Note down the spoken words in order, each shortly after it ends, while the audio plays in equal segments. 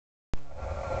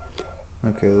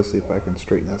Okay, let's see if I can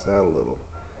straighten this out a little.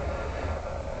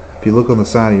 If you look on the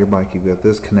side of your bike, you've got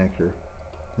this connector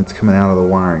that's coming out of the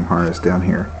wiring harness down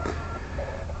here.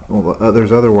 Well,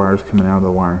 there's other wires coming out of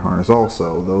the wiring harness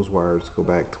also. Those wires go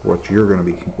back to what you're going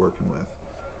to be working with.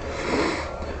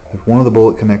 If one of the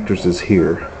bullet connectors is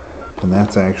here, and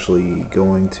that's actually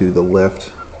going to the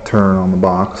left turn on the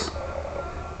box.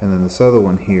 And then this other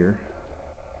one here,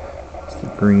 it's the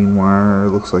green wire,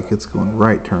 looks like it's going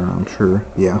right turn, I'm sure.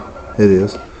 Yeah, it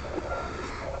is.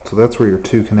 So that's where your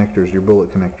two connectors, your bullet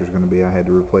connector is going to be. I had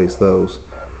to replace those.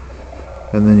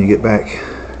 And then you get back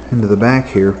into the back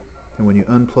here, and when you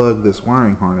unplug this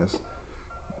wiring harness,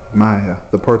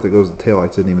 the part that goes to the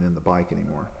taillights isn't even in the bike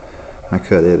anymore. I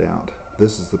cut it out.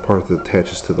 This is the part that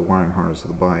attaches to the wiring harness of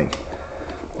the bike.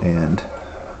 And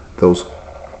those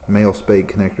male spade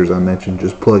connectors I mentioned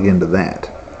just plug into that.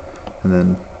 And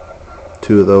then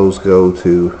two of those go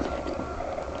to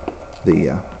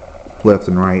the left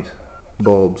and right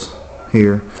bulbs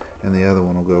here, and the other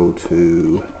one will go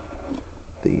to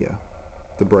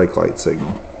the brake light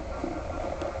signal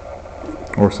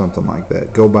or something like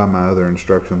that. Go by my other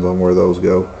instructions on where those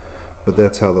go, but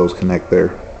that's how those connect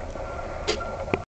there.